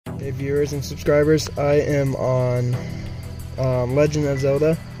Hey viewers and subscribers, I am on Legend of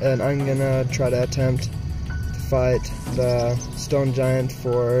Zelda, and I'm gonna try to attempt to fight the Stone Giant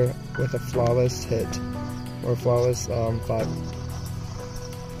with a flawless hit, or flawless fight.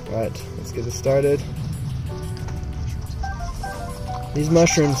 Alright, let's get it started. These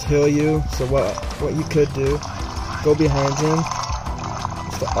mushrooms heal you, so what you could do, go behind him,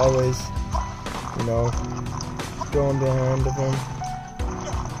 just to always, go in behind of him.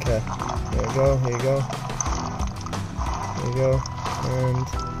 Okay, here you go, here you go. There you go, and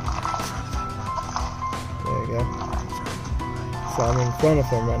there you go. So I'm in front of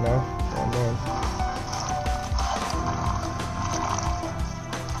him right now. Oh man.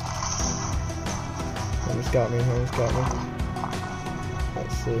 Almost got me, almost got me.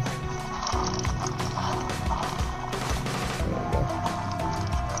 Let's see. There we go.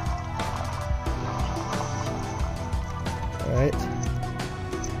 Alright.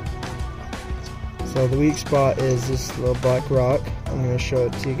 So the weak spot is this little black rock. I'm going to show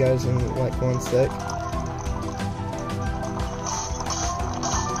it to you guys in like 1 sec.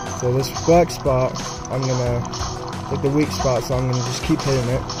 So this black spot, I'm going to, like the weak spot, so I'm going to just keep hitting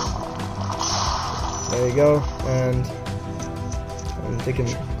it. There you go, and I'm thinking,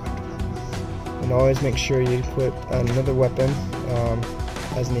 and always make sure you put another weapon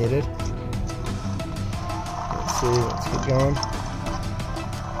as needed. Let's see, let's keep going.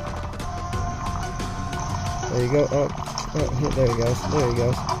 There you go. Oh, there he goes. There he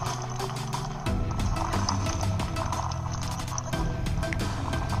goes.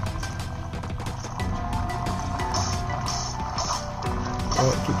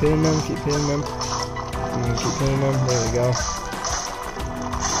 Oh, keep hitting them. Keep hitting them. You can keep hitting them. There we go.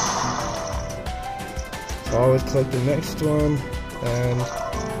 So always click the next one, and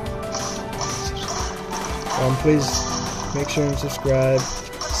please make sure and subscribe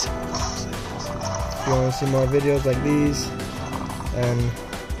if you want to see more videos like these. And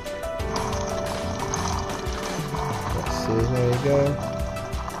let's see, there you go.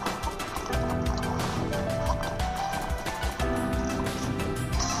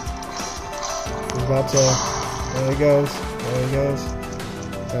 He's about to, there he goes, there he goes.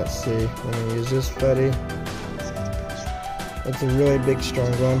 Let's see, I'm going to use this buddy. It's a really big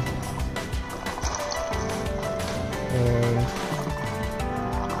strong one. And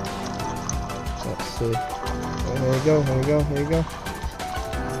let's see. Oh, here we go, here we go, here we go.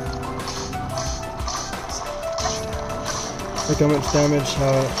 Look how much damage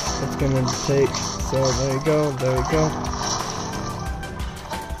it's going to take. So there you go, there you go.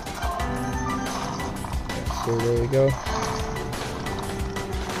 So there you go.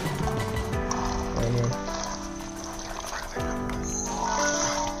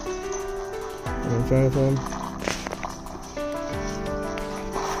 I'm in front of him.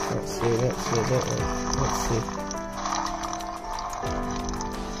 Let's see, let's see, let's see.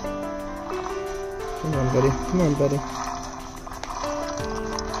 Come on, buddy. Come on, buddy.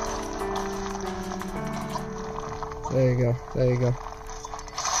 There you go. There you go.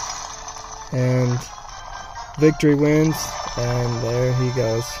 And victory wins, and there he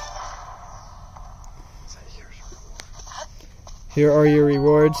goes. Here are your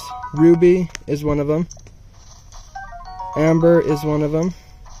rewards. Ruby is one of them. Amber is one of them.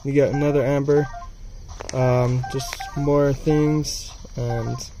 You get another amber. Just more things,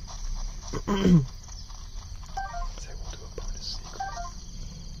 and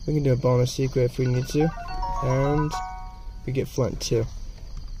we can do a bonus secret if we need to, and we get flint too.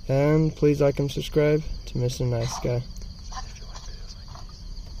 And please like and subscribe to Mr. Nice Guy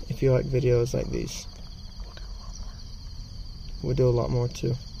if you like videos like these. We'll do a lot more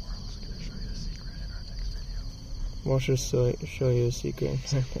too. We'll just show you a secret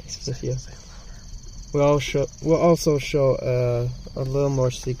in our next video. We'll also show a little more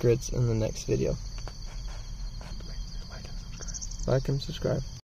secrets in the next video. Like and subscribe.